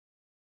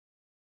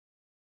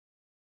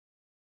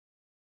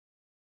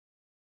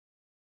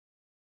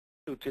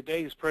To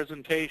today's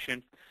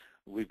presentation,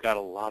 we've got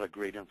a lot of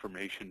great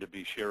information to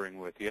be sharing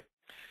with you.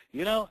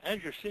 You know,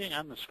 as you're seeing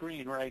on the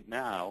screen right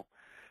now,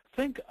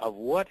 think of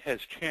what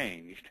has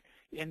changed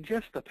in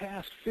just the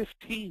past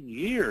 15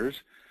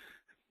 years,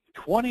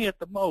 20 at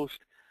the most,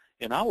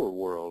 in our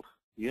world.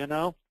 You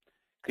know,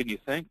 can you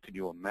think, can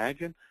you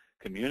imagine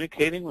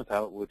communicating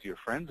with your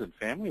friends and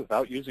family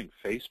without using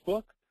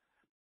Facebook?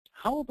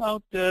 How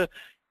about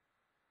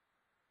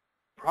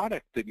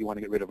product that you want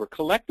to get rid of or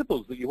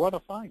collectibles that you want to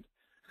find?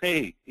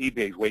 Hey,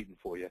 eBay's waiting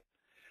for you.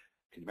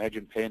 Can you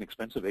imagine paying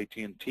expensive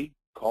AT&T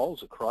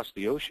calls across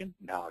the ocean?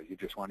 No, you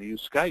just want to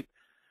use Skype.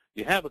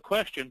 You have a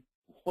question,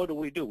 what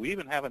do? We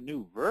even have a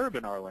new verb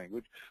in our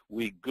language.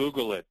 We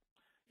Google it.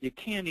 You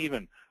can't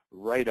even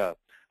write a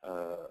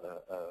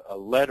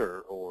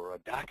letter or a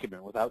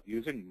document without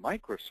using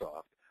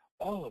Microsoft.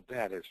 All of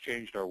that has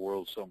changed our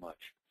world so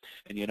much.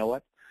 And you know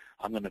what?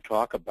 I'm going to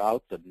talk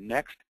about the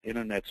next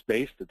internet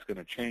space that's going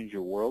to change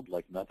your world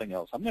like nothing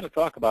else. I'm going to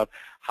talk about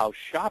how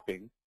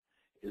shopping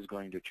is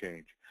going to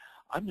change.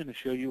 I'm going to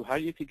show you how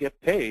you can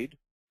get paid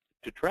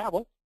to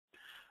travel,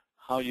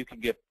 how you can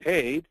get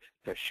paid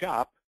to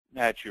shop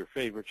at your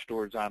favorite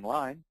stores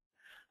online,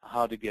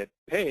 how to get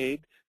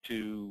paid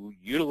to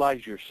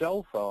utilize your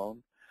cell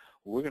phone.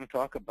 We're going to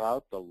talk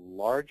about the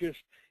largest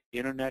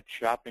internet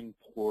shopping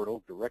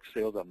portal, direct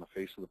sales on the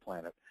face of the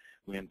planet.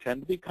 We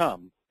intend to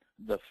become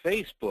the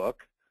Facebook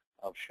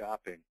of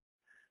shopping.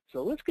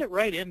 So let's get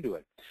right into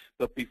it.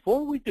 But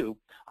before we do,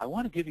 I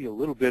want to give you a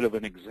little bit of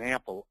an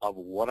example of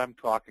what I'm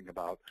talking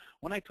about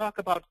when I talk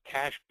about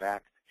cashback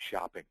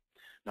shopping.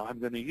 Now, I'm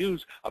going to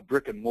use a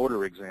brick and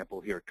mortar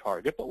example here,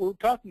 Target, but we're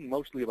talking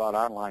mostly about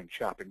online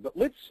shopping. But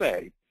let's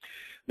say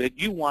that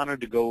you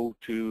wanted to go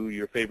to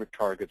your favorite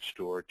Target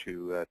store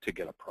to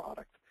get a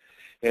product.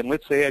 And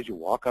let's say as you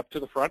walk up to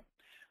the front,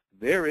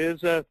 there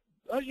is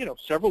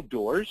several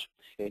doors,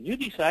 and you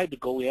decide to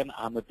go in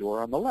on the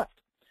door on the left.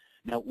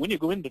 Now, when you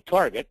go into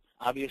Target,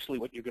 obviously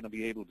what you're going to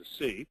be able to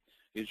see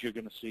is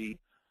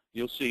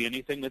you'll see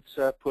anything that's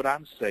put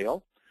on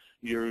sale.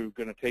 You're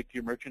going to take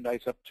your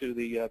merchandise up to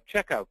the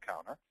checkout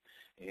counter,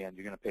 and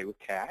you're going to pay with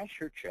cash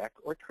or check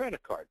or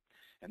credit card.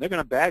 And they're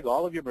going to bag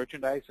all of your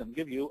merchandise and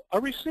give you a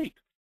receipt.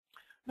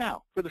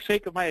 Now, for the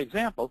sake of my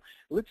example,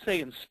 let's say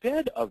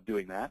instead of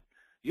doing that,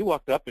 you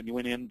walked up and you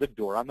went in the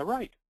door on the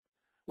right.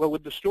 Well,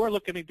 would the store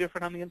look any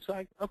different on the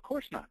inside? Of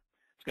course not.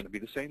 It's going to be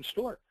the same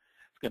store.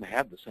 It's going to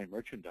have the same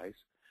merchandise.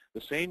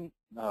 The same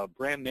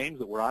brand names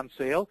that were on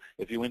sale,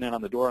 if you went in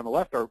on the door on the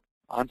left, are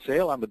on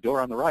sale on the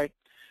door on the right.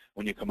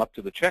 When you come up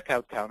to the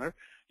checkout counter,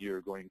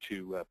 you're going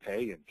to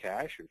pay in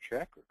cash or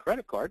check or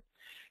credit card,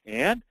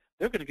 and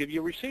they're going to give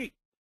you a receipt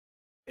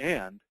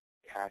and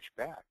cash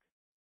back.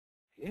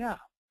 Yeah.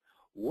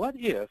 What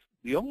if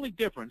the only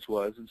difference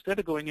was instead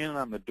of going in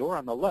on the door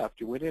on the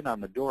left, you went in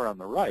on the door on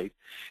the right,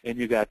 and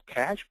you got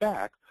cash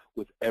back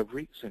with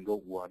every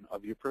single one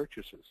of your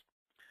purchases?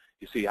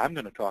 You see, I'm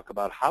going to talk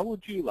about how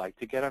would you like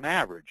to get an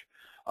average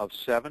of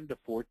 7 to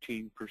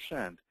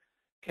 14%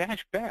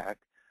 cash back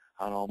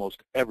on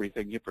almost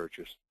everything you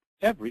purchase,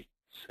 every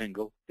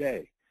single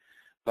day.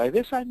 By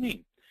this I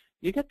mean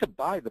you get to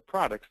buy the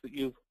products that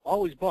you've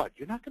always bought.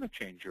 You're not going to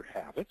change your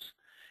habits,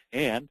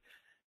 and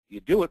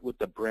you do it with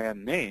the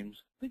brand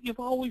names that you've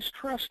always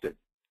trusted,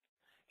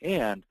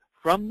 and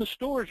from the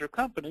stores or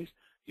companies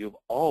you've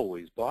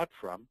always bought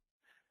from.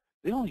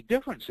 The only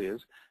difference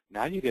is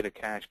now you get a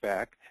cash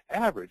back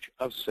average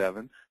of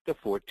 7 to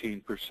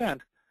 14%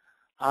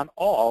 on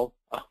all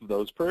of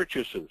those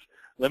purchases.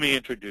 Let me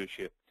introduce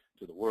you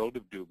to the world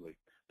of Dubli.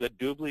 The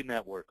Dubli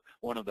Network,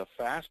 one of the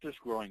fastest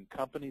growing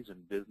companies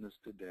in business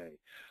today.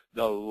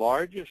 The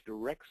largest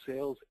direct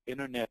sales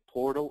internet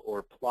portal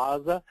or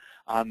plaza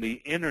on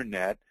the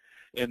internet,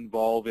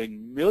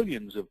 involving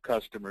millions of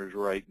customers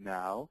right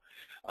now,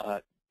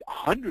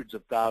 hundreds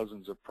of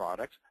thousands of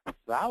products,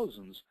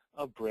 thousands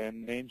of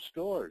brand name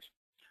stores.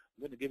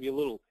 I'm going to give you a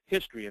little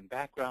history and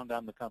background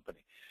on the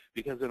company,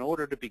 because in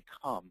order to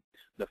become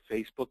the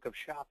Facebook of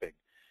shopping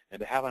and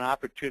to have an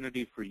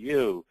opportunity for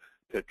you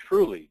to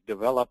truly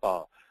develop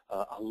a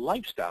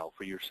lifestyle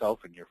for yourself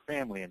and your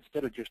family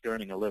instead of just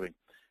earning a living,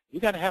 you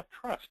got to have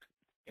trust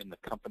in the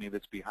company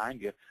that's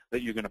behind you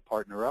that you're going to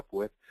partner up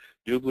with.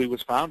 Dubli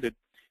was founded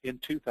in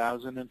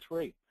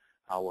 2003.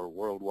 Our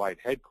worldwide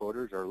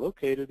headquarters are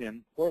located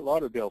in Fort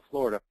Lauderdale,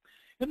 Florida,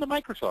 in the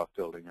Microsoft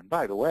building. And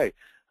by the way,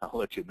 I'll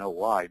let you know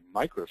why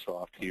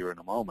Microsoft here in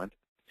a moment.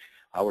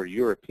 Our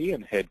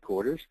European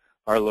headquarters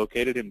are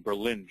located in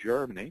Berlin,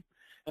 Germany,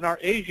 and our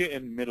Asia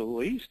and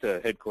Middle East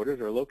headquarters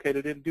are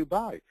located in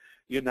Dubai,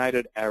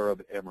 United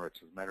Arab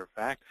Emirates. As a matter of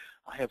fact,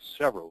 I have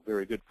several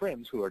very good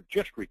friends who are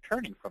just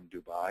returning from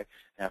Dubai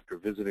after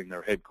visiting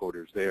their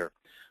headquarters there.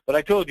 But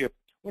I told you,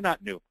 we're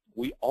not new.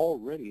 We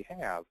already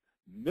have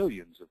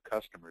millions of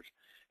customers,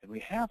 and we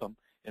have them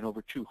in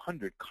over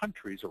 200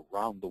 countries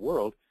around the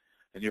world.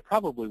 And you're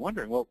probably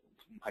wondering, well,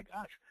 my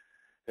gosh,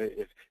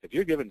 if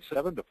you're giving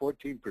 7 to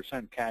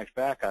 14% cash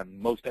back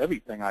on most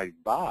everything I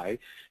buy,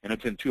 and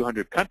it's in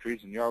 200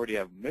 countries, and you already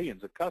have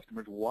millions of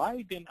customers,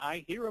 why didn't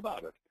I hear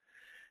about it?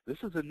 This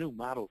is a new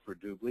model for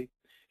Dubli,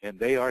 and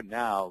they are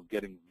now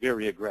getting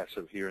very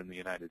aggressive here in the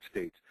United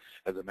States.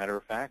 As a matter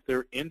of fact,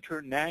 their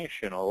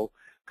international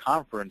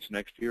conference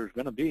next year is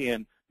going to be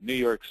in New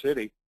York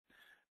City.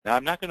 Now,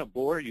 I'm not going to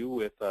bore you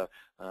with the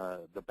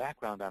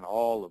background on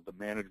all of the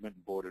management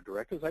and board of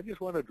directors. I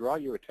just want to draw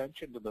your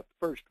attention to the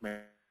first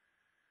man,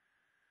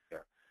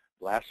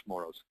 Blas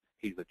Moros.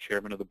 He's the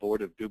chairman of the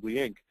board of Dubli,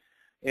 Inc.,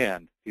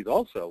 and he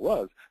also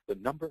was the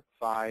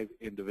 #5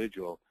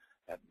 individual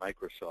at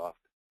Microsoft.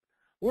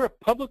 We're a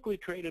publicly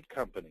traded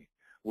company.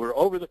 We're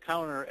over the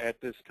counter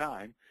at this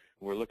time.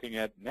 We're looking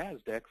at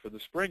NASDAQ for the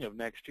spring of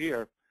next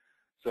year.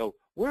 So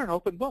we're an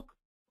open book.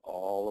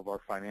 All of our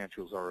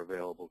financials are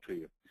available to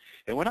you.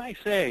 And when I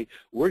say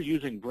we're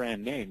using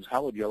brand names,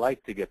 how would you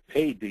like to get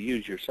paid to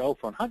use your cell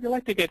phone? How would you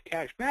like to get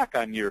cash back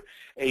on your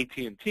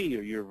AT&T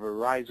or your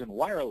Verizon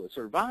Wireless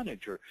or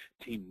Vonage or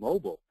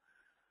T-Mobile?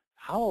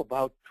 How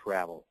about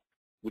travel?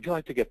 Would you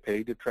like to get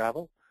paid to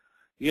travel?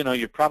 You know,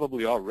 you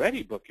probably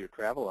already book your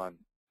travel on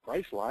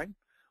Priceline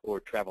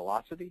or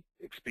Travelocity,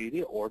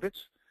 Expedia,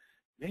 Orbitz.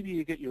 Maybe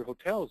you get your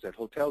hotels at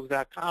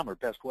Hotels.com or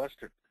Best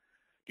Western.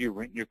 Do you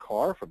rent your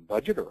car from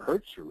Budget or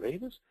Hertz or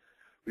Avis?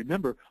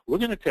 Remember, we're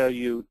going to tell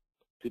you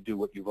to do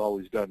what you've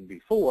always done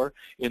before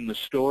in the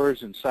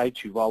stores and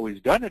sites you've always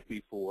done it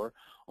before,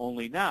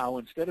 only now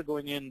instead of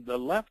going in the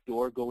left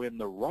door, go in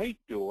the right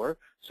door,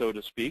 so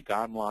to speak,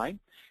 online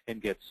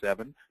and get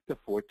 7 to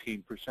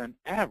 14%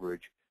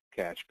 average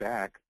cash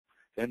back.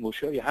 And we'll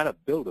show you how to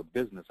build a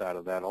business out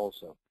of that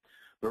also.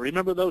 But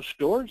remember those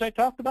stores I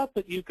talked about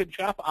that you can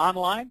shop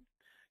online?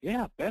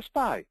 Yeah, Best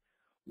Buy,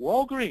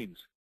 Walgreens,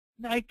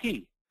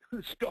 Nike,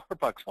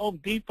 Starbucks, Home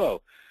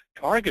Depot,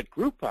 Target,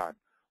 Groupon,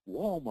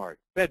 Walmart,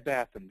 Bed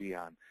Bath &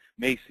 Beyond,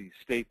 Macy's,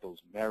 Staples,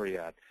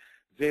 Marriott,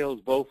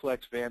 Zales,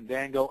 Bowflex,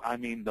 Fandango. I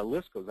mean, the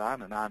list goes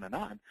on and on and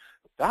on.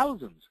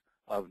 Thousands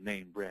of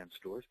name brand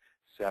stores,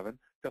 7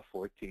 to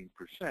 14%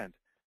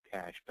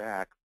 cash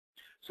back.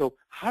 So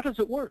how does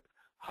it work?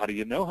 How do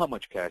you know how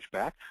much cash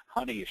back?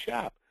 How do you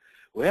shop?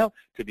 Well,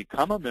 to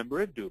become a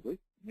member at Dubli,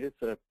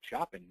 it's a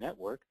shopping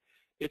network,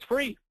 it's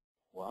free.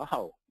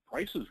 Wow,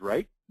 price is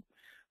right.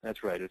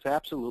 That's right, it's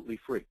absolutely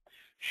free.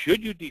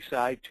 Should you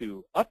decide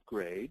to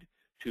upgrade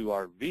to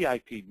our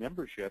VIP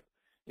membership,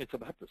 it's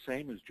about the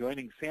same as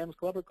joining Sam's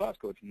Club or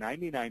Costco. It's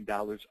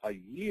 $99 a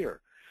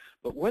year.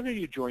 But whether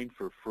you join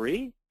for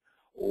free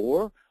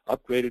or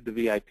upgraded to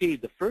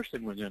VIP, the first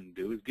thing we're going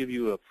to do is give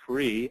you a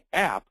free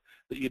app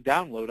that you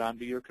download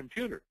onto your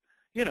computer.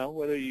 You know,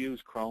 whether you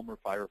use Chrome or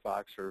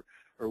Firefox or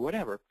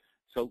whatever.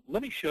 So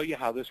let me show you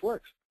how this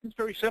works. It's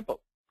very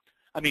simple.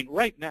 I mean,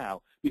 right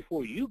now,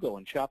 before you go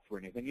and shop for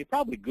anything, you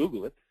probably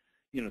Google it,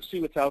 you know, see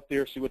what's out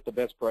there, see what the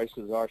best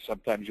prices are.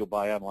 Sometimes you'll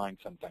buy online,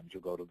 sometimes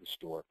you'll go to the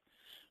store.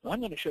 Well, I'm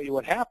going to show you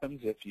what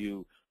happens if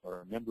you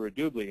are a member of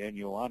Dubli and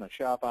you want to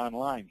shop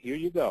online. Here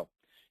you go.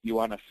 You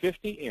want a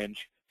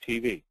 50-inch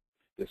TV.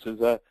 This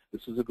is a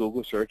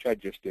Google search I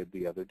just did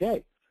the other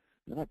day.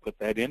 Then I put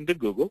that into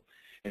Google,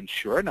 and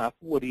sure enough,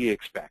 what do you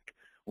expect?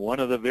 One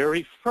of the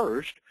very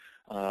first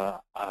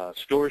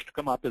stores to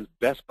come up is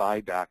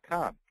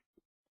BestBuy.com.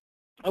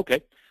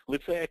 Okay,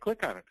 let's say I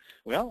click on it.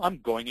 Well, I'm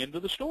going into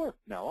the store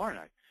now, aren't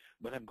I?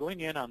 But I'm going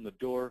in on the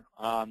door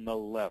on the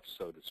left,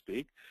 so to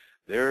speak.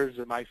 There's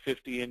my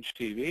 50-inch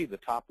TV, the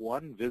top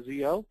one,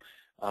 Vizio.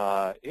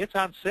 It's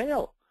on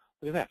sale.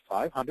 Look at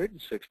that,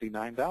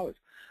 $569.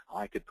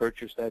 I could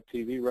purchase that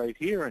TV right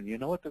here, and you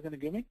know what they're going to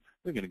give me?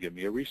 They're going to give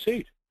me a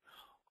receipt.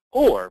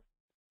 Or,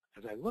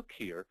 as I look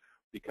here,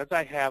 because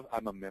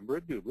I'm a member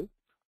of Dubli,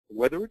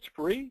 whether it's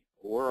free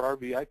or our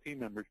VIP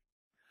members,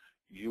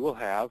 you will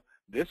have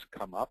this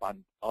come up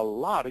on a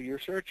lot of your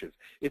searches.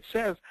 It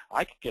says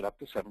I can get up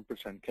to 7%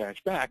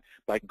 cash back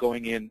by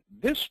going in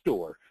this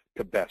store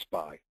to Best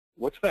Buy.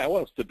 What's that?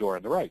 Well, it's the door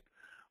on the right.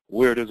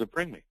 Where does it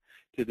bring me?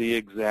 To the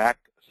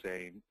exact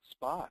same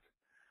spot.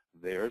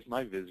 There's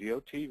my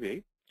Vizio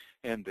TV,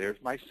 and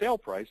there's my sale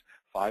price,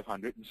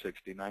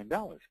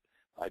 $569.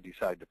 I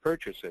decide to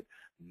purchase it.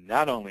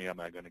 Not only am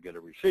I going to get a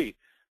receipt,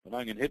 but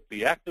I'm going to hit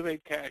the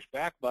Activate Cash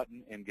Back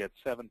button and get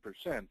 7%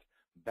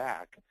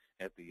 back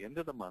at the end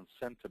of the month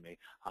sent to me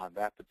on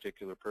that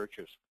particular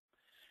purchase.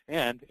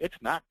 And it's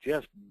not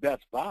just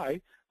Best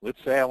Buy.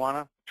 Let's say I want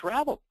to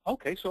travel.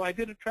 Okay, so I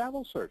did a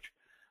travel search.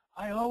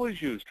 I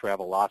always use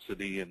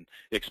Travelocity and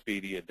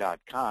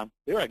Expedia.com.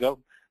 There I go.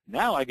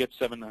 Now I get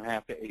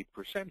 7.5 to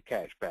 8%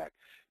 cash back.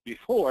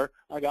 Before,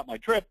 I got my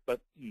trip, but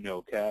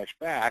no cash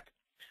back.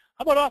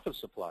 How about office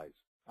supplies?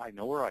 I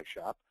know where I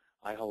shop.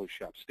 I always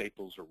shop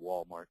Staples or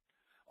Walmart,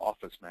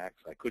 Office Max.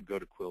 I could go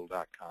to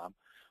Quill.com.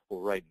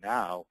 Well, right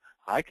now,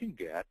 I can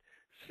get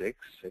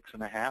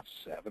 6.5, 7%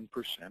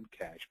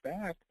 cash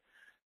back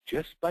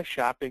just by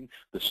shopping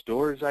the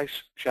stores I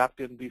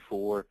shopped in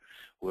before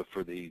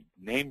for the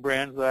name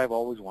brands that I've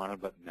always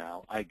wanted, but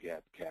now I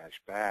get cash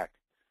back.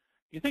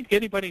 You think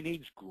anybody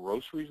needs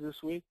groceries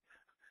this week?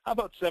 How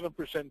about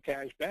 7%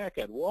 cash back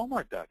at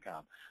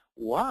Walmart.com?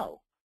 Wow,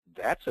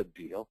 that's a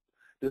deal.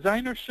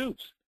 Designer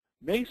suits,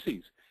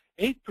 Macy's,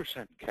 8%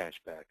 cash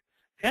back,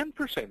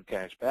 10%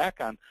 cash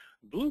back on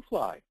Blue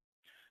Fly.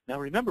 Now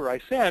remember, I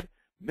said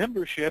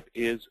membership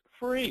is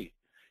free.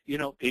 You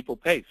know, people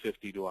pay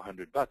 50 to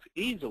 100 bucks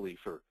easily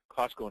for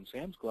Costco and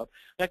Sam's Club.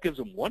 That gives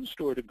them one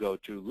store to go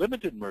to,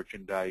 limited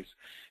merchandise,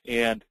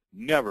 and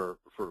never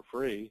for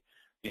free.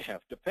 You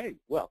have to pay.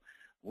 Well,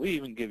 we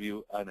even give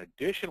you an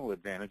additional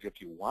advantage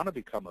if you want to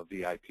become a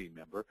VIP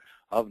member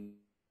of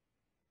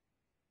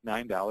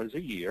 $9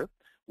 a year.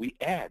 We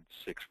add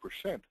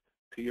 6%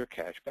 to your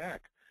cash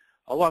back.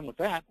 Along with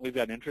that, we've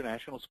got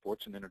international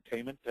sports and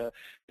entertainment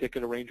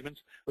ticket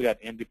arrangements. We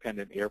got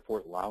independent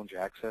airport lounge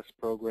access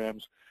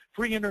programs,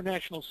 free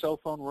international cell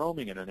phone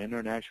roaming, and an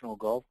international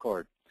golf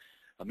card,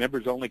 a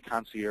members-only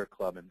concierge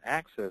club, and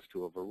access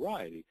to a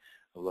variety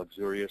of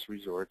luxurious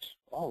resorts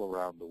all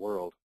around the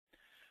world.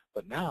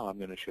 But now I'm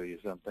going to show you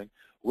something.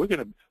 We're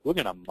going to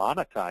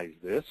monetize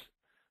this.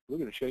 We're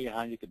going to show you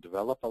how you can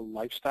develop a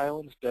lifestyle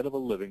instead of a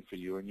living for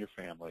you and your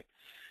family.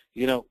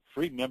 You know,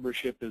 free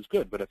membership is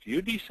good, but if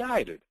you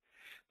decided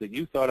that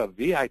you thought a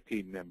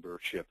VIP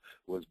membership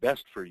was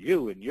best for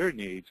you and your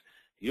needs,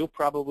 you'll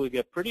probably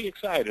get pretty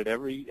excited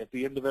at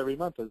the end of every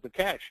month as the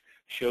cash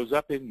shows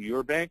up in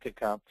your bank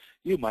account.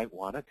 You might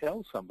want to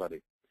tell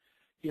somebody.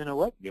 You know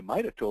what? You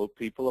might have told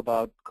people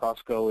about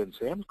Costco and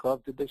Sam's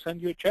Club. Did they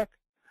send you a check?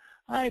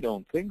 I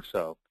don't think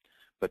so.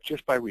 But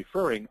just by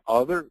referring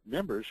other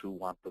members who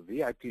want the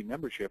VIP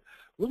membership,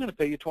 we're going to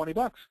pay you 20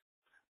 bucks.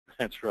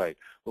 That's right.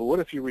 Well, what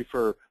if you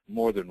refer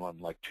more than one,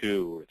 like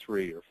 2 or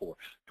 3 or 4?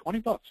 20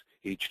 bucks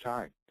each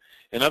time.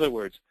 In other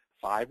words,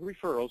 5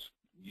 referrals,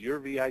 your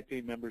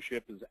VIP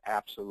membership is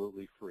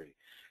absolutely free.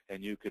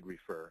 And you could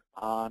refer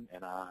on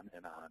and on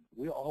and on.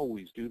 We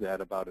always do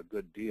that about a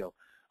good deal.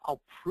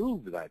 I'll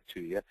prove that to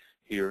you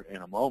here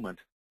in a moment.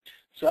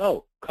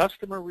 So,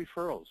 customer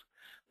referrals.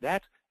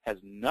 That has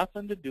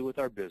nothing to do with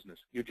our business.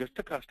 You're just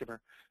a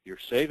customer. You're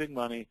saving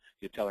money.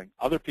 You're telling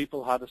other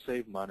people how to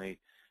save money.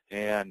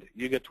 And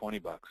you get 20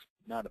 bucks.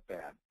 Not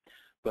bad.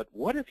 But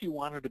what if you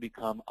wanted to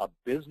become a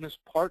business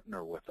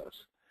partner with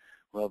us?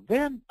 Well,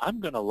 then I'm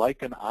going to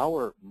liken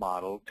our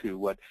model to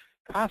what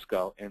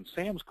Costco and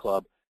Sam's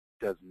Club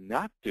does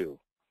not do.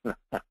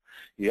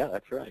 Yeah,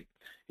 that's right.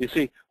 You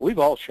see, we've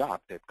all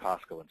shopped at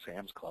Costco and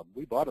Sam's Club.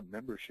 We bought a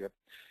membership.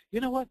 You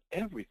know what?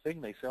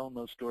 Everything they sell in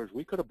those stores,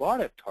 we could have bought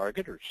at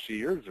Target or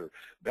Sears or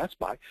Best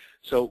Buy.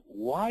 So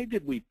why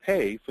did we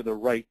pay for the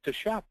right to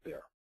shop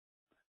there?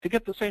 To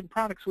get the same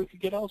products we could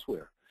get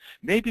elsewhere.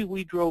 Maybe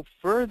we drove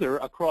further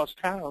across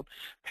town,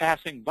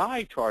 passing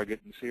by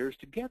Target and Sears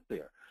to get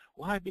there.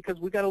 Why? Because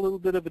we got a little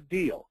bit of a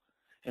deal,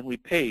 and we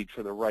paid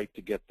for the right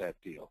to get that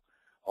deal.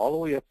 All the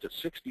way up to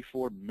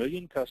 64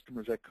 million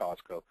customers at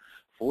Costco,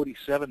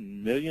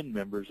 47 million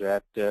members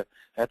at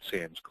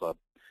Sam's Club,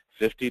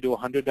 $50 to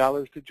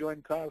 $100 to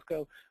join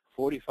Costco,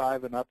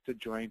 $45 and up to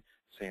join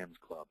Sam's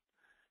Club.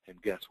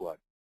 And guess what?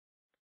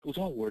 It was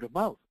all word of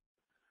mouth.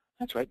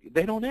 That's right.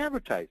 They don't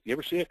advertise. You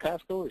ever see a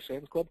Costco or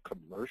Sam's Club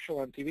commercial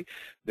on TV?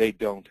 They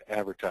don't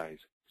advertise.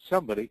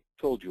 Somebody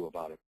told you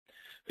about it.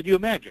 Could you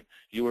imagine?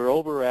 You were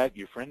over at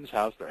your friend's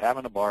house. They're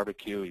having a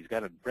barbecue. He's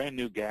got a brand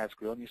new gas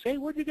grill. And you say,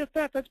 where'd you get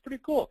that? That's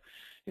pretty cool.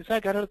 He said, I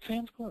got it at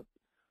Sam's Club.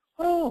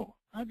 Oh,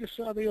 I just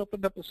saw they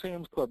opened up a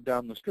Sam's Club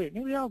down the street.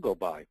 Maybe I'll go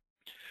by.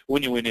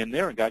 When you went in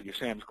there and got your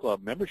Sam's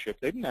Club membership,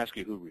 they didn't ask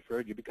you who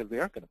referred you because they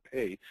aren't going to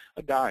pay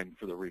a dime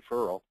for the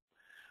referral.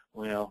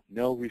 Well,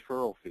 no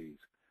referral fees.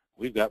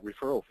 We've got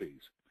referral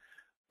fees.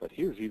 But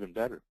here's even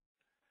better.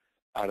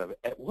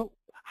 Well,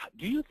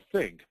 do you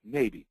think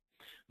maybe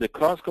that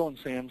Costco and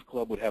Sam's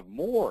Club would have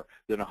more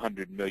than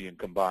 100 million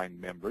combined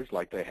members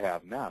like they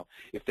have now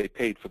if they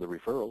paid for the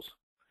referrals,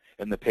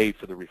 and they paid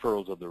for the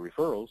referrals of the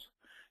referrals,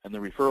 and the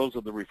referrals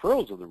of the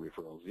referrals of the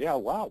referrals? Yeah,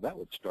 wow, that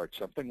would start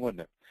something,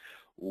 wouldn't it?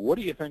 What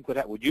do you think would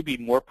happen? Would you be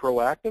more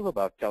proactive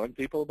about telling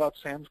people about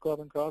Sam's Club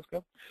and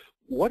Costco?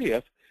 What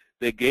if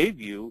they gave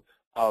you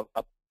a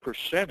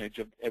percentage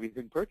of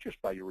everything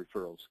purchased by your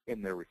referrals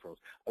in their referrals,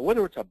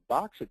 whether it's a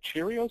box of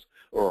Cheerios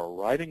or a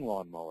riding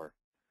lawnmower?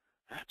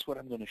 That's what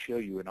I'm going to show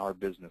you in our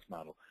business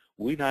model.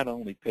 We not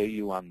only pay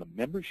you on the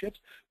memberships,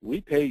 we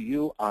pay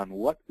you on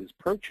what is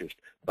purchased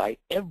by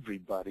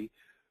everybody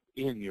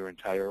in your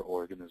entire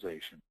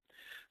organization.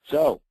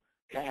 So,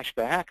 cash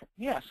back,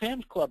 yeah,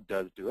 Sam's Club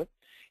does do it.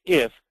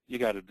 If you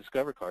got a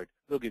Discover card,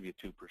 they'll give you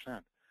 2%.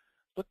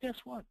 But guess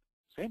what?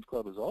 Sam's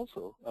Club is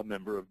also a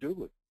member of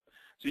Dubli.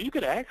 So you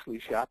could actually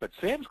shop at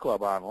Sam's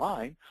Club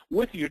online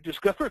with your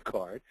Discover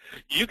card.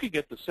 You could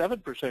get the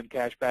 7%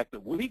 cash back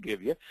that we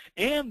give you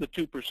and the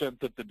 2%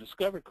 that the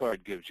Discover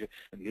card gives you,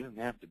 and you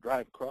didn't have to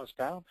drive across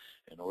town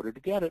in order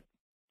to get it.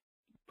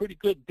 Pretty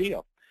good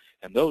deal.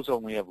 And those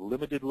only have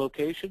limited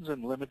locations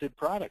and limited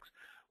products.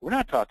 We're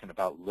not talking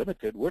about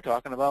limited. We're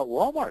talking about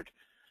Walmart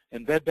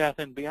and Bed Bath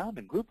 & Beyond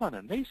and Groupon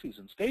and Macy's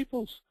and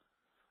Staples,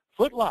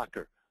 Foot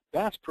Locker,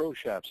 Bass Pro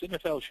Shops,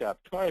 NFL Shop,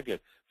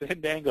 Target,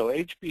 Fandango,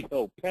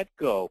 HBO,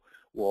 Petco,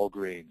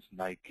 Walgreens,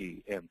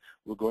 Nike, and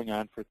we're going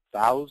on for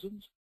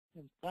thousands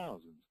and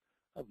thousands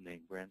of name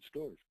brand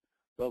stores.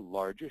 The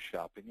largest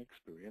shopping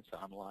experience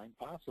online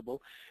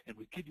possible, and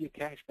we give you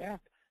cash back.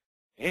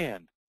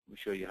 And we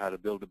show you how to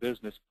build a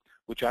business,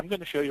 which I'm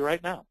going to show you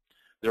right now.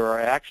 There are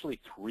actually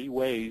 3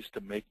 ways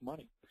to make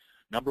money.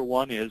 Number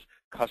 1 is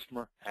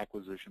customer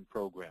acquisition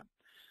program.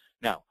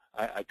 Now,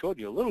 I told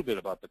you a little bit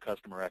about the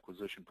customer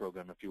acquisition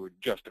program if you were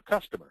just a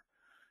customer.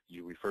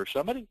 You refer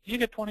somebody, you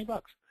get 20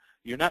 bucks.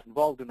 You're not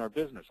involved in our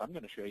business. I'm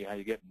going to show you how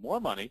you get more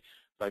money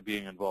by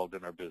being involved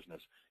in our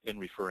business in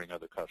referring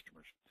other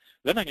customers.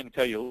 Then I'm going to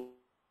tell you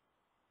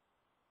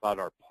about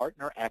our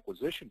partner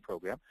acquisition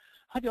program.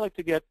 How'd you like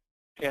to get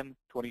 10,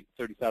 20,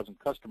 30,000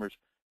 customers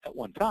at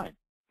one time?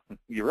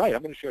 You're right.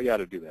 I'm going to show you how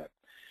to do that.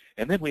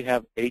 And then we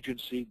have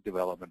agency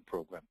development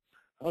program.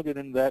 I'll get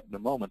into that in a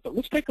moment, but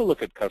let's take a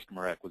look at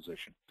customer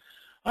acquisition.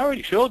 I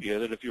already showed you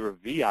that if you're a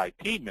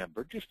VIP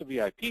member, just a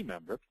VIP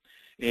member,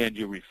 and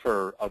you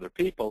refer other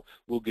people,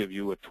 we'll give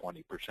you a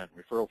 20%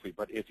 referral fee.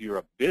 But if you're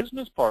a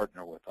business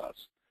partner with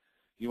us,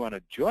 you want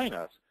to join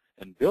us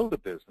and build a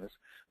business,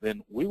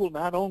 then we will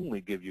not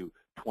only give you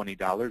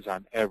 $20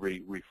 on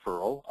every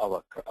referral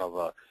of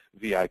a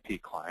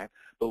VIP client,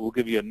 but we'll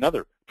give you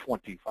another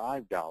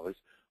 $25,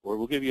 or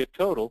we'll give you a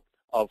total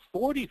of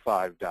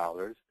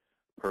 $45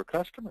 per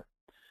customer.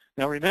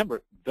 Now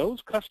remember,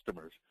 those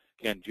customers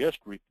can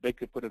they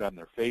could put it on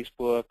their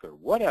Facebook or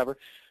whatever,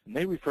 and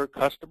they refer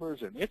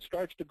customers, and it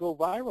starts to go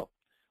viral.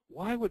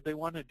 Why would they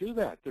want to do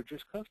that? They're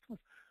just customers.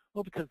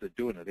 Well, because they're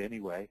doing it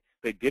anyway.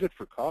 They did it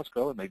for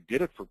Costco, and they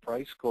did it for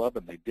Price Club,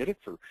 and they did it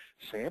for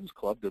Sam's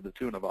Club to the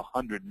tune of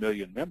 100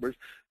 million members.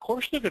 Of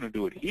course they're going to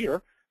do it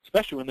here,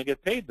 especially when they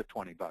get paid the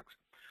 20 bucks.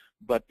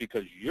 But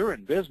because you're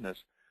in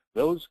business,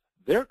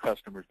 their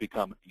customers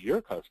become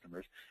your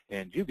customers,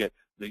 and you get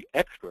the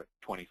extra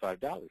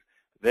 $25.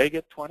 They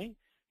get 20,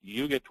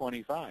 you get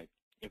 25.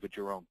 If it's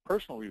your own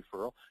personal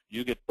referral,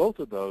 you get both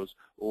of those,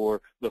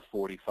 or the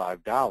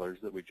 $45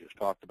 that we just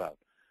talked about.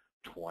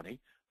 20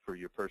 for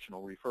your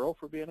personal referral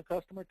for being a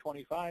customer,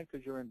 25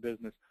 because you're in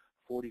business,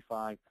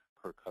 45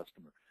 per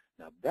customer.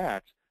 Now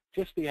that's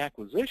just the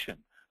acquisition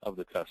of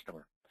the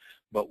customer.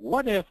 But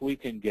what if we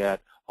can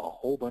get a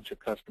whole bunch of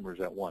customers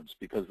at once?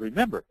 Because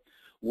remember,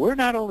 we're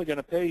not only going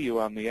to pay you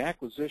on the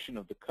acquisition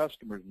of the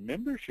customer's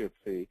membership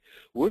fee,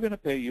 we're going to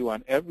pay you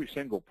on every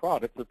single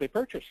product that they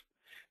purchase.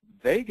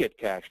 They get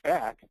cash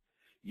back.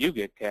 You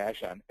get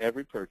cash on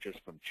every purchase,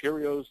 from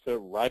Cheerios to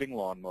riding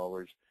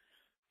lawnmowers,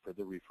 for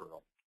the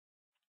referral.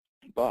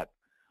 But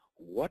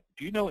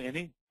do you know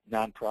any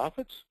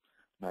nonprofits?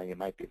 Now you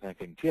might be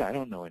thinking, gee, I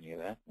don't know any of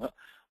that. Well,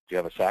 do you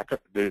have a soccer?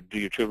 Do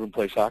your children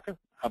play soccer?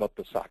 How about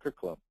the soccer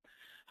club?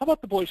 How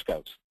about the Boy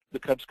Scouts, the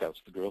Cub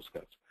Scouts, the Girl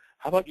Scouts?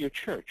 How about your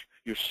church,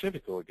 your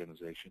civic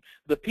organization?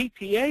 The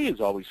PTA is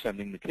always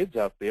sending the kids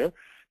out there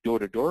door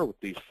to door with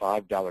these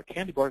 $5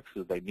 candy bars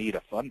because they need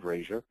a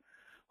fundraiser.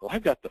 Well,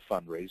 I've got the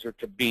fundraiser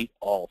to beat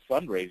all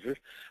fundraisers.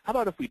 How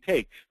about if we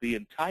take the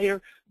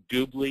entire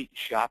Dubli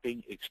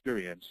shopping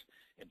experience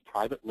and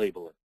private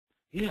label it?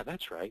 Yeah,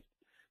 that's right.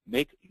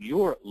 Make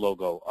your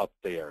logo up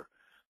there.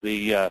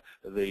 The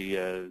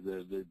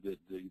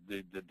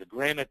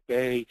Granite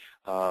Bay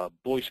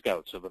Boy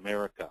Scouts of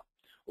America,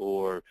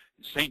 or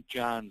St.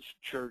 John's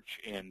Church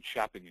and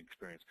shopping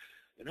experience.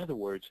 In other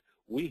words,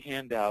 we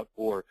hand out,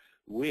 or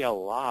we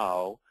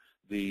allow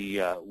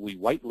we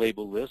white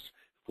label this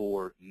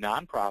for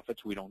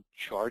nonprofits. We don't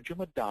charge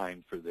them a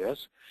dime for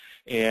this,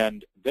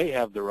 and they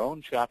have their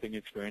own shopping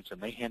experience,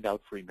 and they hand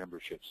out free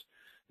memberships.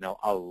 Now,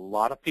 a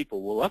lot of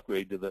people will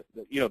upgrade to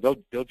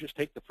they'll just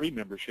take the free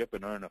membership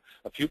and earn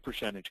a few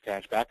percentage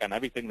cash back on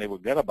everything they were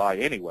going to buy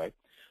anyway,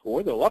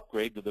 or they'll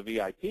upgrade to the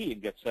VIP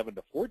and get 7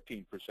 to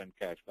 14%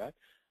 cash back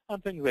on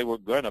things they were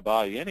going to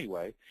buy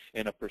anyway,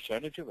 and a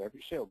percentage of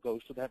every sale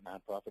goes to that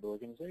nonprofit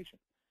organization.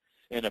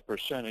 And a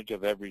percentage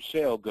of every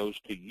sale goes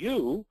to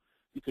you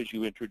because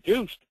you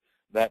introduced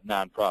that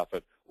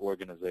nonprofit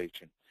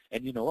organization.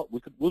 And you know what?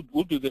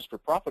 We'll do this for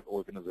profit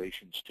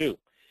organizations too.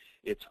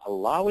 It's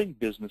allowing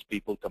business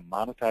people to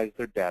monetize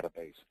their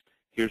database.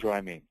 Here's what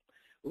I mean.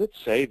 Let's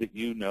say that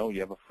you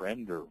have a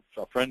friend or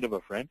a friend of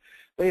a friend.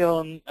 They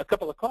own a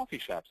couple of coffee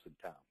shops in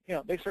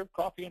town. They serve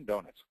coffee and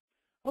donuts.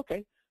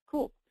 Okay,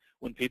 cool.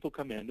 When people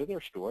come into their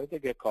store, they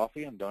get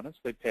coffee and donuts,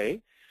 they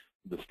pay,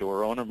 the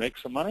store owner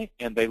makes some money,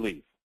 and they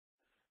leave.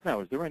 Now,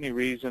 is there any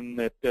reason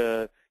that,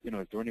 is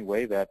there any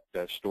way that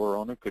store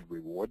owner could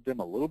reward them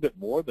a little bit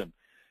more than,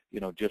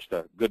 just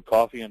a good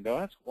coffee and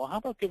donuts? Well, how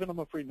about giving them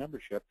a free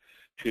membership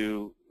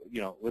to,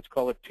 let's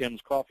call it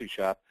Tim's Coffee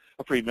Shop,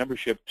 a free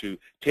membership to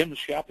Tim's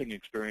shopping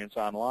experience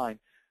online,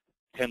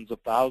 tens of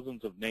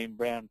thousands of name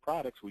brand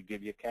products. We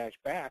give you cash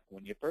back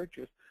when you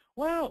purchase.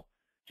 Well,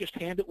 just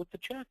hand it with the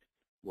check.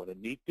 What a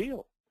neat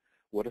deal.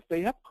 What if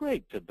they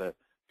upgrade to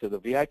the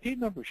VIP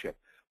membership?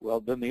 Well,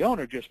 then the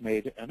owner just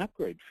made an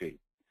upgrade fee.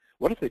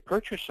 What if they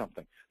purchase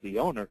something? The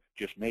owner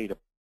just made a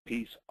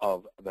piece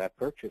of that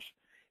purchase,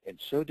 and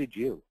so did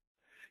you.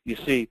 You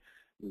see,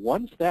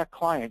 once that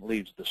client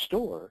leaves the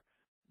store,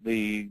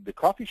 the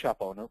coffee shop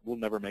owner will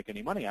never make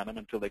any money on them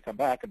until they come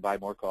back and buy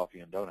more coffee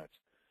and donuts.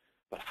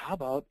 But how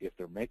about if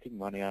they're making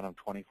money on them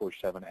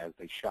 24/7 as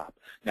they shop?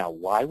 Now,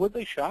 why would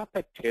they shop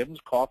at Tim's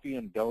Coffee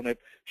and Donut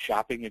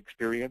shopping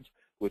experience,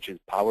 which is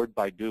powered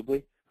by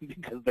Dubli?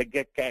 Because they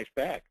get cash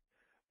back.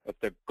 If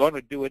they're going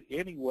to do it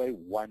anyway,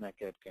 why not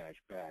get cash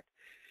back?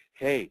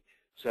 Hey,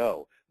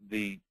 so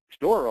the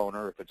store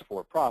owner, if it's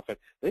for profit,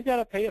 they got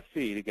to pay a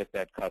fee to get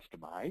that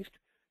customized.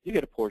 You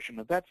get a portion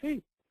of that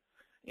fee.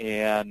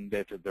 And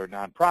if they're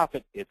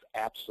nonprofit, it's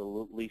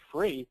absolutely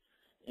free.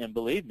 And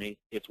believe me,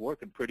 it's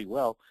working pretty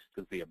well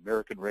because the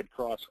American Red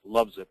Cross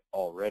loves it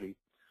already.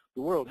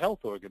 The World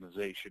Health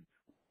Organization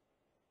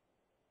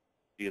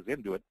is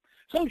into it.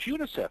 So is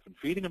UNICEF and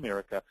Feeding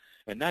America,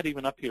 and not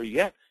even up here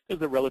yet is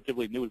the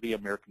relatively new the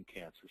American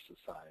Cancer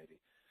Society.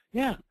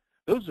 Yeah,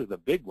 those are the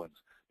big ones.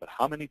 But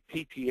how many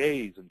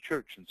PTAs and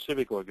church and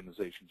civic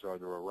organizations are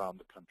there around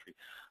the country?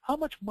 How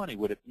much money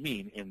would it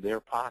mean in their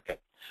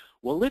pocket?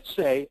 Well, let's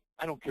say,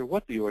 I don't care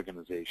what the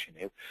organization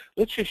is,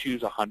 let's just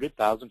use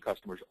 100,000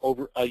 customers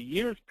over a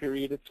year's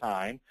period of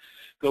time,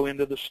 go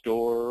into the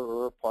store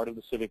or a part of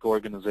the civic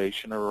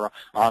organization or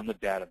on the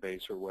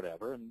database or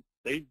whatever, and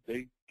they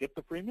get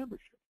the free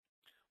membership.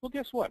 Well,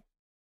 guess what?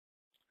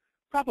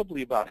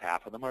 Probably about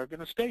half of them are going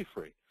to stay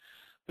free.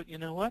 But you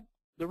know what?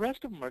 The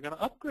rest of them are going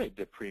to upgrade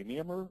to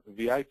premium or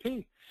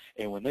VIP.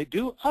 And when they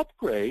do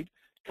upgrade,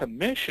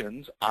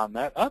 commissions on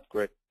that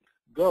upgrade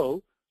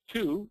go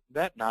to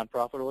that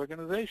nonprofit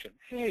organization.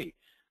 Hey,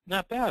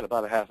 not bad,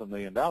 about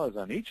 $500,000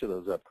 on each of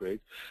those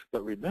upgrades.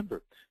 But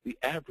remember, the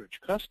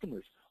average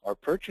customers are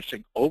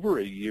purchasing over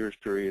a year's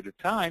period of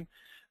time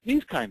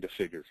these kind of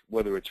figures,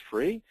 whether it's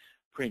free,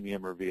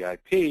 premium, or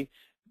VIP,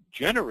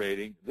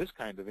 generating this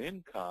kind of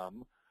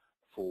income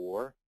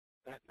for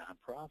that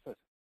nonprofit.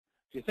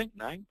 Do you think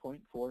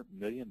 $9.4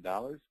 million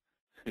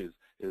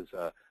is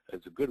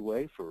a good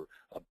way for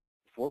a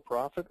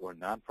for-profit or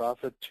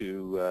nonprofit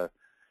to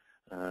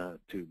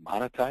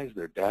monetize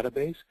their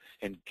database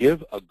and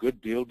give a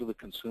good deal to the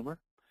consumer?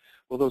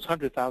 Well, those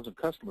 100,000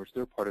 customers,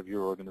 they're part of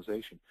your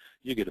organization.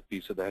 You get a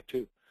piece of that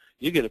too.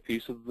 You get a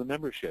piece of the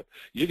membership.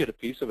 You get a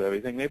piece of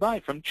everything they buy,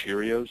 from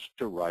Cheerios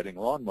to riding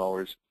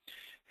lawnmowers.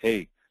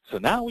 Hey, so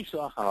now we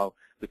saw how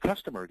the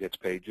customer gets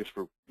paid just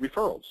for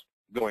referrals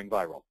going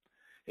viral.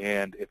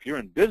 And if you're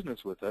in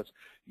business with us,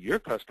 your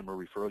customer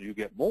referral, you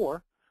get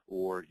more,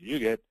 or you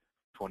get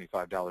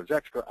 $25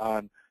 extra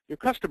on your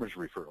customers'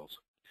 referrals.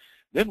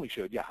 Then we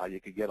showed you how you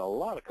could get a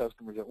lot of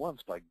customers at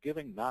once by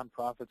giving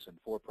nonprofits and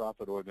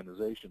for-profit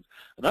organizations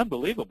an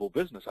unbelievable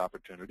business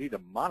opportunity to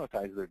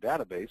monetize their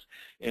database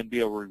and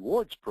be a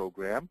rewards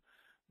program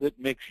that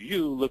makes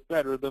you look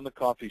better than the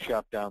coffee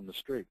shop down the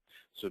street.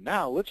 So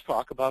now let's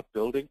talk about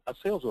building a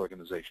sales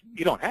organization.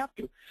 You don't have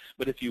to,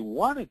 but if you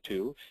wanted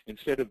to,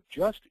 instead of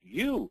just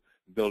you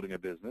building a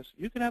business,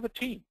 you can have a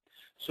team,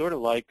 sort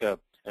of like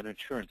an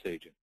insurance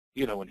agent.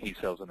 You know, when he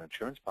sells an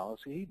insurance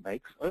policy, he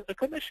makes a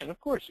commission. Of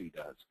course he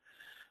does.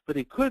 But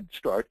he could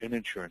start an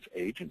insurance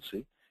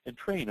agency and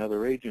train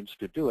other agents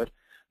to do it.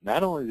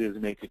 Not only does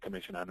he make a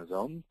commission on his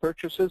own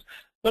purchases,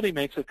 but he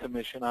makes a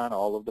commission on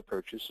all of the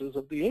purchases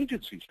of the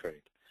agency's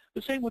trade.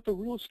 The same with the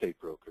real estate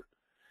broker.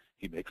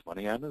 He makes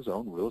money on his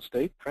own real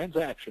estate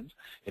transactions,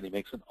 and he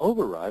makes an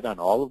override on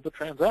all of the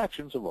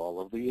transactions of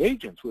all of the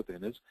agents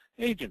within his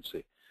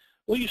agency.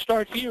 Well, you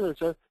start here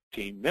as a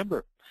team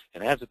member,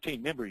 and as a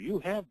team member, you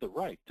have the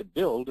right to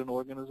build an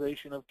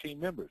organization of team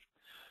members.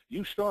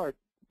 You start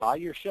by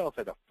yourself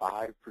at a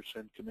 5%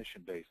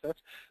 commission base.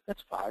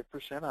 That's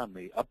 5% on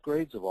the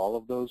upgrades of all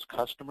of those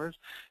customers,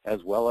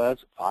 as well as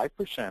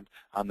 5%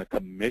 on the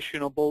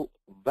commissionable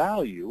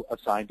value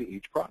assigned to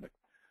each product.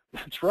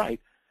 That's right.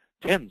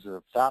 Tens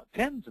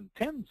and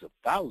tens of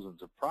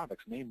thousands of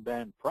products, name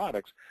brand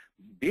products,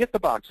 be it the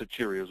box of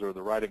Cheerios or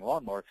the riding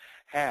lawnmower,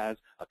 has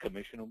a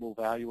commissionable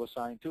value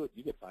assigned to it.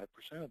 You get 5%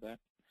 of that.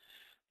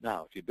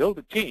 Now, if you build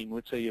a team,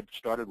 let's say you've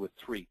started with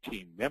 3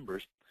 team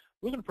members,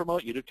 we're going to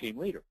promote you to team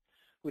leader,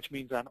 which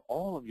means on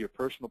all of your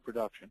personal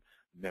production,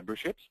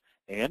 memberships,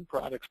 and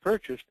products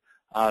purchased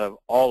out of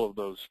all of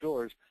those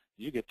stores,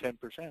 you get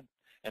 10%.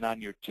 And on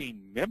your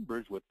team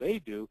members, what they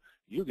do,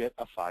 you get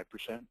a 5%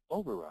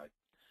 override.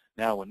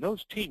 Now, when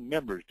those team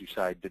members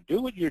decide to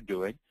do what you're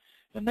doing,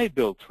 and they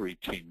build 3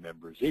 team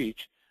members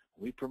each,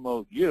 we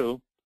promote you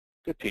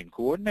to team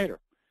coordinator.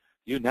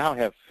 You now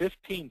have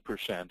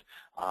 15%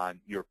 on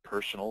your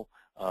personal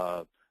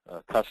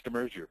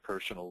customers, your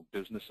personal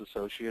business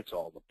associates,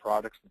 all the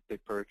products that they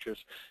purchase,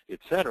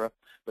 etc.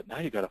 But now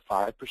you got a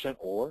 5%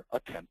 or a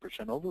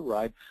 10%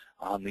 override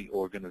on the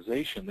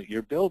organization that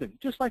you're building,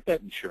 just like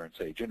that insurance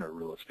agent or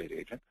real estate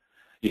agent.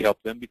 You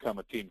help them become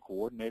a team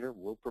coordinator.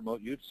 We'll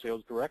promote you to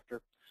sales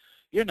director.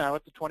 You're now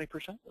at the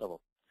 20%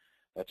 level.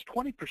 That's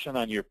 20%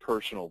 on your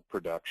personal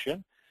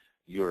production,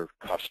 your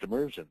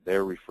customers and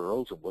their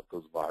referrals and what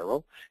goes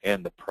viral,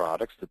 and the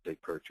products that they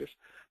purchase.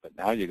 But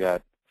now you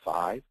got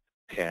 5,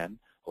 10,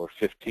 or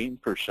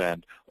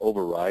 15%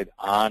 override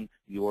on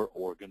your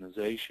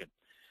organization.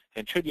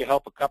 And should you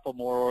help a couple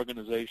more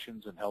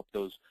organizations and help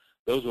those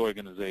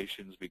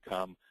organizations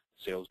become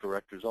sales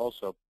directors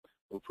also,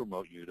 we'll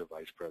promote you to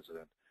vice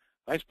president.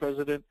 Vice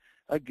president,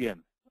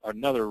 again,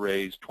 another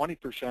raise,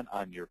 20%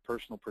 on your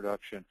personal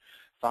production,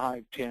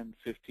 5, 10,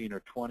 15,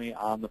 or 20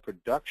 on the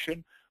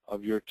production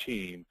of your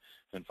team,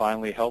 and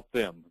finally help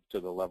them to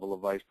the level of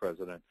vice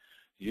president.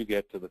 you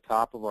get to the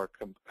top of our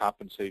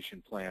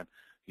compensation plan,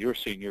 you're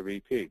Senior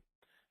VP.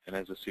 And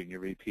as a Senior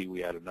VP,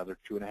 we add another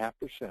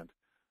 2.5%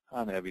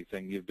 on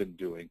everything you've been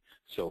doing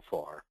so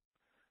far.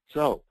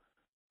 So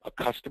a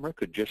customer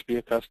could just be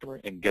a customer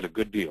and get a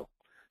good deal,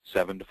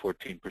 7 to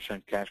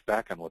 14% cash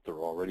back on what they're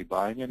already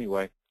buying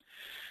anyway.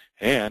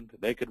 And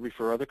they could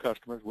refer other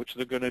customers, which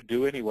they're going to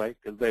do anyway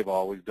because they've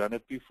always done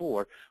it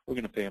before. We're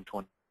going to pay them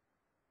 20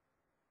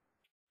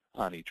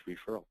 on each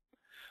referral.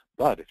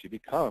 But if you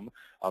become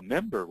a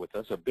member with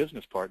us, a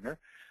business partner,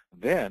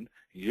 then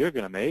you're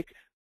going to make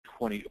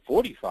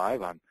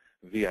 45 on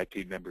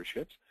VIP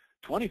memberships,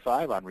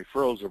 25 on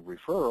referrals of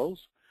referrals.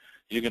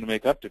 You're going to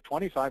make up to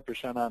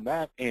 25% on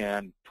that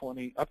and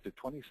up to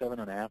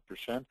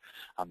 27.5%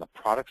 on the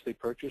products they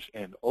purchase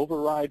and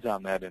overrides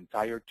on that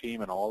entire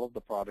team and all of the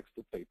products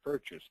that they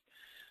purchase.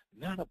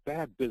 Not a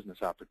bad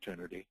business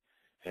opportunity.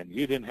 And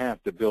you didn't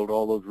have to build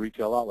all those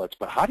retail outlets.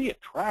 But how do you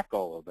track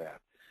all of that?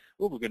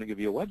 Well, we're going to give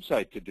you a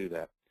website to do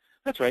that.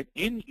 That's right.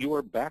 In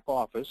your back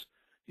office,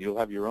 you'll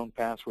have your own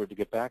password to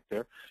get back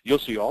there. You'll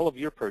see all of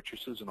your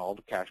purchases and all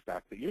the cash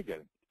back that you're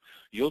getting.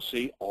 You'll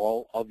see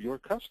all of your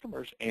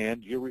customers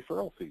and your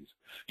referral fees.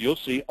 You'll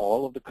see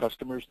all of the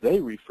customers they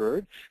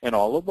referred and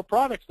all of the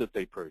products that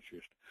they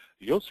purchased.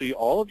 You'll see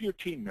all of your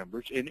team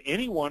members in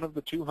any one of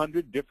the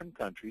 200 different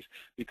countries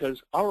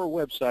because our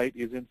website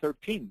is in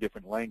 13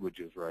 different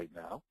languages right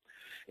now.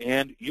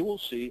 And you will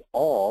see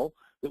all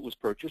that was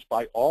purchased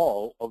by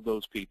all of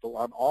those people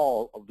on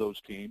all of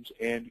those teams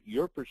and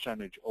your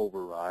percentage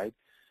override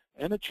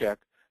and a check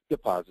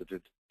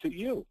deposited to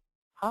you.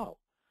 How?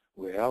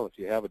 Well, if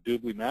you have a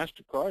Dubli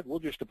MasterCard, we'll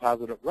just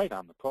deposit it right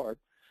on the card.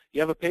 You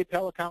have a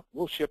PayPal account,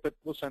 we'll ship it,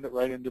 we'll send it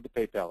right into the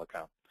PayPal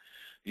account.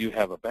 You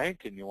have a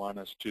bank and you want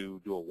us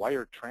to do a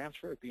wire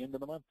transfer at the end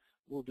of the month,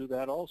 we'll do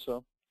that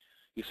also.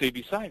 You see,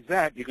 besides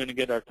that, you're going to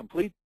get our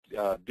complete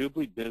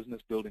Dubli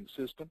business building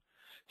system,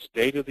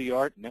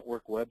 state-of-the-art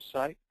network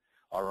website,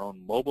 our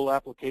own mobile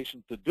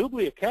application. The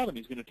Dubli Academy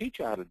is going to teach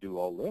you how to do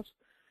all this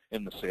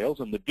in the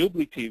sales, and the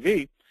Dubli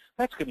TV,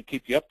 that's going to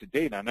keep you up to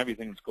date on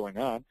everything that's going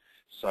on,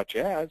 such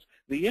as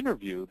the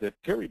interview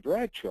that Terry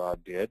Bradshaw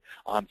did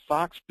on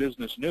Fox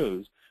Business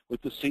News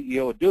with the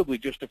CEO of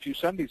Dubli just a few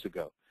Sundays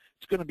ago.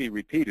 It's going to be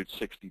repeated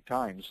 60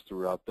 times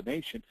throughout the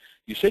nation.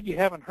 You said you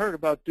haven't heard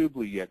about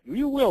Dubli yet.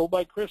 You will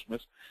by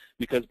Christmas,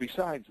 because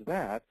besides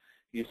that,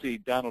 you see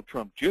Donald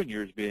Trump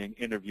Jr. is being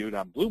interviewed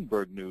on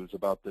Bloomberg News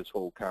about this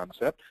whole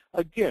concept,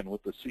 again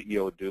with the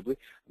CEO of Dubli.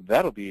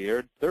 That'll be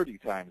aired 30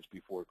 times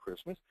before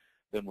Christmas.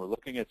 Then we're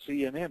looking at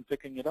CNN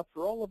picking it up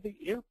for all of the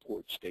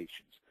airport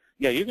stations.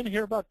 Yeah, you're going to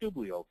hear about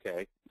Dubli,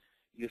 okay?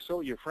 You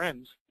show your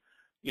friends,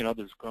 you know,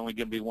 there's only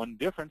going to be one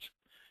difference.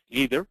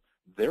 Either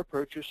their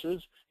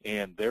purchases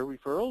and their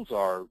referrals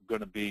are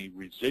going to be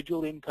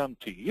residual income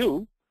to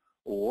you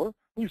or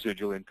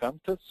residual income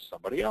to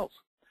somebody else.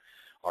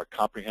 Our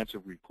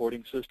comprehensive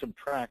reporting system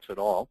tracks it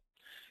all.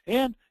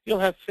 And you'll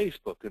have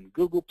Facebook and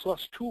Google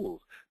Plus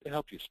tools to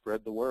help you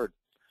spread the word.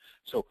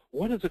 So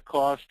what does it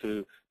cost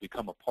to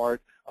become a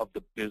part of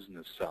the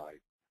business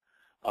side?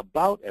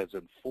 About as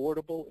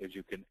affordable as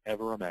you can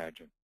ever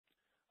imagine.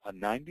 A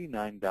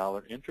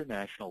 $99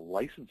 international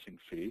licensing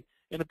fee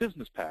in a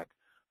business pack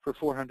for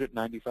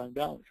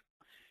 $495.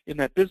 In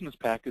that business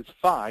pack is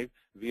 5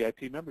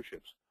 VIP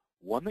memberships,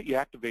 1 that you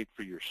activate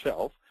for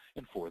yourself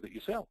and 4 that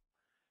you sell.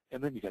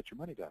 And then you got your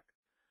money back.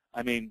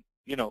 I mean,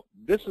 you know,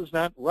 this is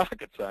not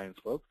rocket science,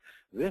 folks.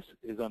 This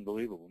is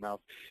unbelievable. Now,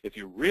 if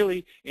you're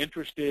really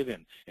interested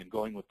in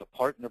going with the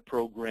partner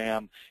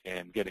program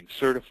and getting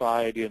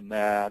certified in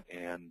that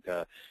and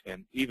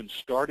even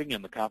starting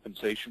in the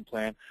compensation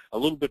plan a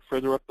little bit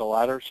further up the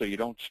ladder so you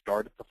don't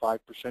start at the 5%,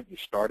 you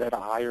start at a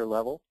higher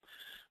level,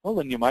 well,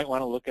 then you might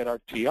want to look at our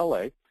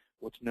TLA,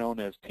 what's known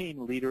as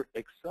Team Leader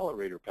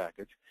Accelerator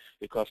Package.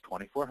 It costs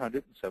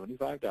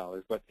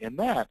 $2,475, but in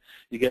that,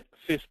 you get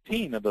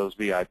 15 of those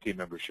VIP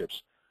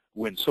memberships.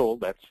 When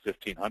sold, that's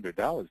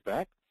 $1,500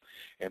 back.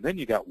 And then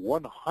you got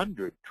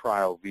 100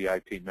 trial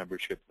VIP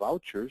membership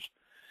vouchers.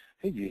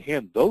 Hey, you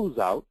hand those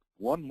out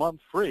 1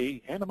 month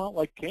free, hand them out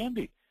like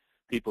candy.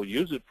 People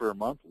use it for a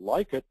month,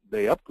 like it,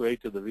 they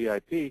upgrade to the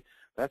VIP.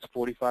 That's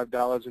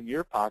 $45 in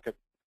your pocket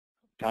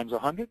times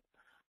 100.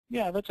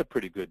 Yeah, that's a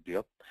pretty good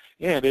deal.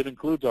 And it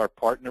includes our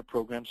partner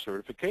program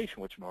certification,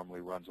 which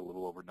normally runs a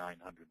little over $900.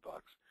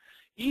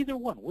 Either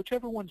one,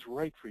 whichever one's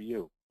right for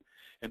you.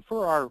 And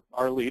for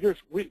our leaders,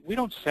 we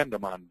don't send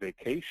them on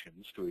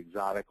vacations to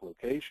exotic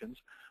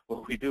locations.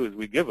 What we do is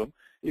we give them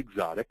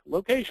exotic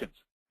locations.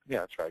 Yeah,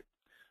 that's right.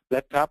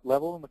 That top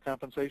level in the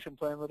compensation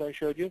plan that I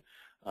showed you,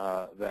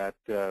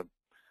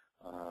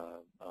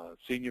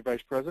 senior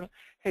vice president,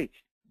 hey,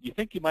 you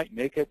think you might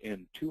make it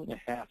in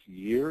 2.5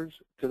 years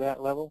to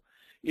that level?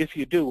 If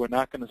you do, we're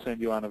not going to send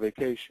you on a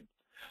vacation.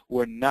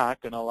 We're not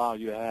going to allow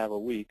you to have a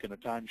week in a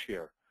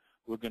timeshare.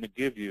 We're going to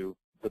give you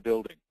the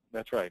building.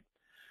 That's right.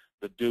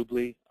 The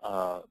Dubli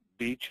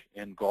Beach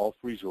and Golf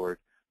Resort,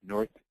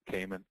 Grand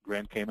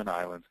Cayman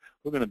Islands.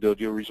 We're going to build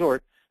you a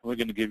resort, and we're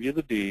going to give you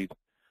the deed,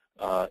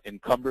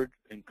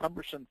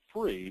 encumbersome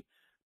free,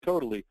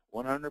 totally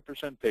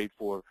 100% paid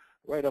for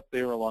right up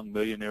there along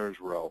Millionaires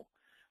Row.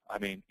 I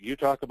mean, you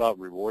talk about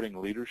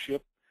rewarding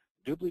leadership.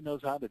 Dubli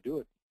knows how to do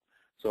it.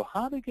 So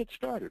how to get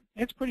started?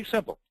 It's pretty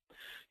simple.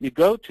 You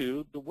go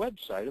to the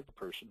website of the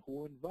person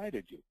who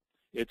invited you.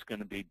 It's going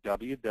to be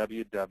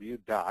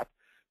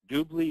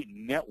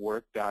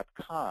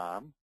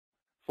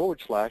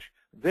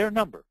www.dublinetwork.com/their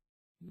number.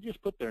 You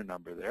just put their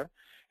number there.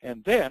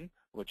 And then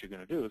what you're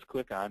going to do is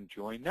click on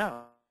Join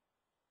Now.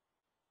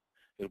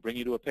 It'll bring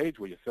you to a page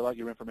where you fill out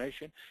your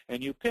information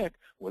and you pick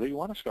whether you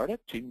want to start a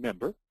team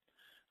member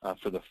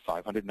for the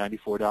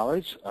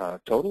 $594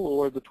 total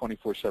or the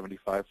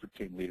 $24.75 for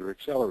Team Leader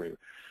Accelerator.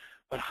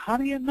 But how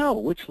do you know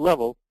which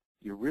level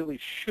you really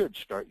should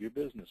start your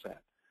business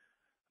at?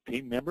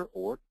 Team member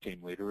or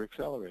Team Leader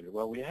Accelerator?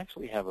 Well, we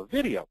actually have a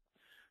video.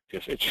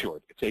 It's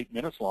short. It's 8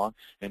 minutes long,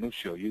 and it'll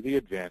show you the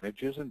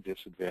advantages and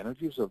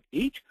disadvantages of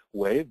each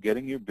way of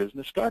getting your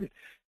business started.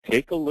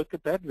 Take a look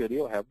at that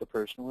video, have the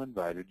person who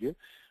invited you,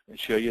 and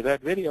show you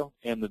that video,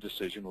 and the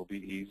decision will be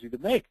easy to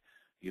make.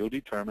 You'll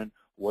determine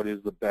what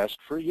is the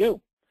best for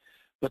you.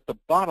 But the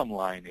bottom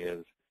line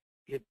is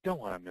you don't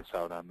want to miss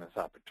out on this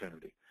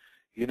opportunity.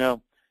 You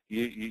know,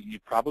 you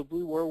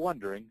probably were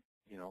wondering,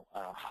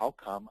 how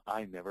come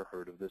I never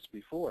heard of this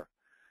before?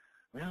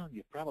 Well,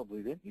 you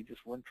probably didn't. You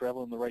just weren't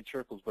traveling the right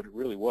circles, but it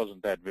really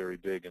wasn't that very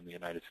big in the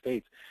United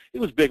States. It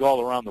was big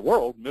all around the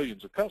world,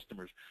 millions of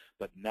customers,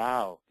 but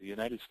now the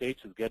United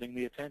States is getting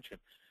the attention.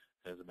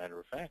 As a matter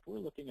of fact, we're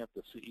looking at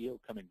the CEO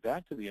coming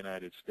back to the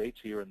United States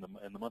here in the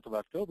month of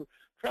October,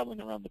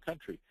 traveling around the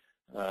country,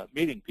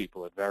 meeting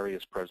people at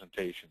various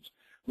presentations.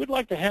 We'd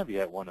like to have you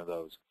at one of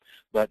those.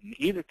 But in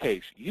either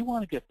case, you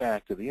want to get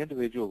back to the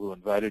individual who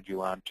invited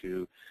you on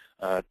to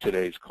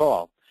today's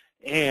call.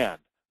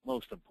 And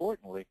most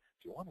importantly, if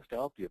you want us to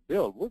help you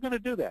build, we're going to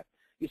do that.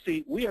 You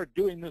see, we are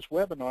doing this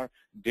webinar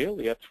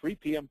daily at 3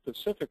 p.m.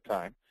 Pacific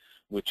time,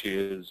 which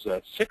is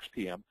 6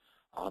 p.m.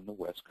 on the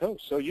West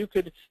Coast. So you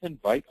could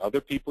invite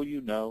other people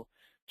you know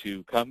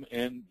to come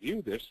and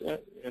view this.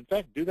 In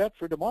fact, do that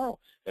for tomorrow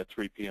at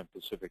 3 p.m.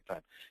 Pacific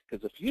time.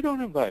 Because if you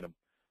don't invite them,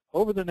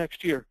 over the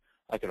next year,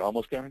 I could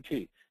almost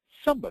guarantee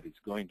somebody's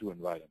going to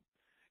invite them.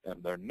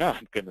 And they're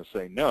not going to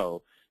say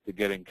no to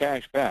getting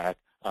cash back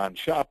on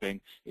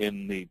shopping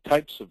in the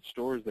types of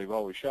stores they've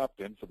always shopped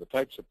in for the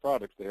types of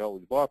products they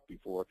always bought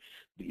before.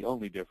 The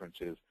only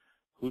difference is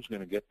who's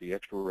going to get the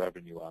extra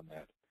revenue on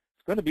that.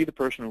 It's going to be the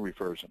person who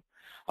refers them.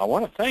 I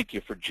want to thank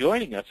you for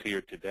joining us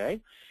here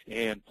today,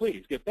 and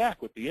please get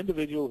back with the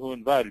individual who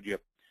invited you.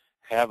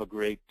 Have a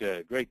great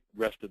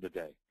rest of the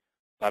day.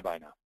 Bye-bye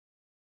now.